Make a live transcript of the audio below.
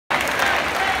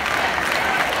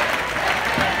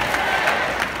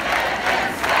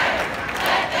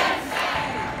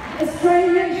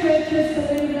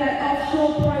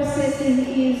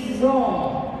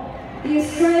wrong. The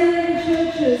Australian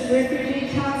Churches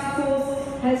Refugee Task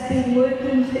Force has been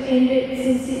working to end it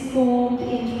since it formed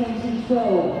in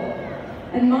 2012.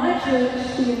 And my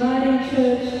church, the Uniting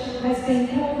Church, has been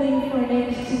calling for an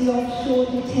end to the offshore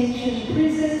detention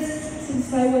prisons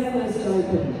since they were first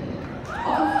opened.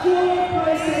 Offshore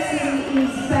processing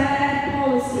is bad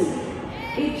policy.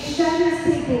 It shatters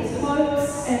people's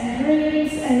hopes and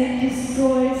dreams and it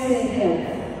destroys their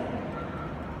health.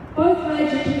 Both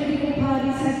major political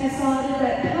parties have decided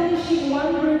that punishing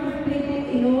one group of people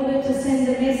in order to send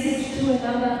a message to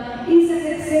another is an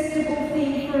acceptable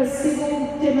thing for a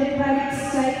civil democratic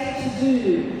state to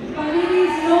do. But it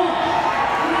is not.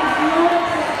 It is not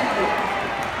acceptable.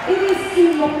 It is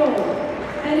immoral,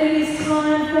 and it is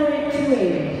time for it to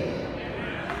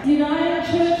end. United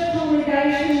Church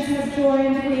congregations have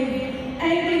joined with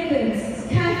Anglicans,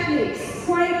 Catholics,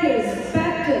 Quakers,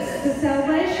 Baptists, the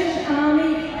Salvation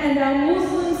Army and our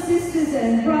Muslim sisters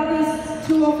and brothers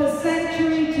to offer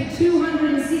sanctuary to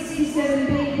 267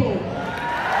 people.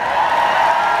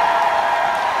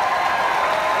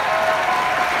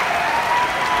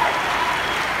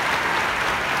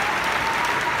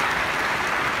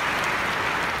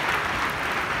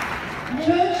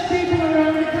 Church people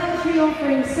around the country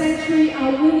offering sanctuary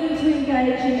are willing to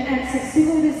engage in acts of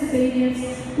civil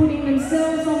disobedience, putting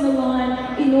themselves on the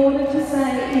line in order to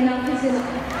say enough is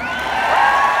enough.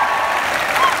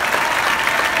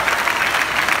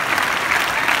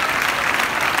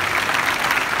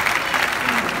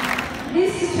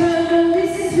 Mr. Turnbull,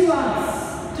 listen to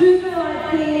us. Do the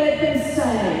right thing, let them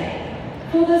stay.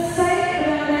 For the sake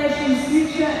of our nation's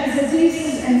future as a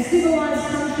decent and civilised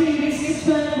country, Mr.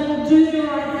 Turnbull, do the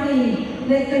right thing,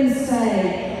 let them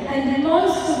stay. And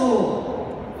most of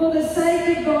all, for the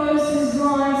sake of those whose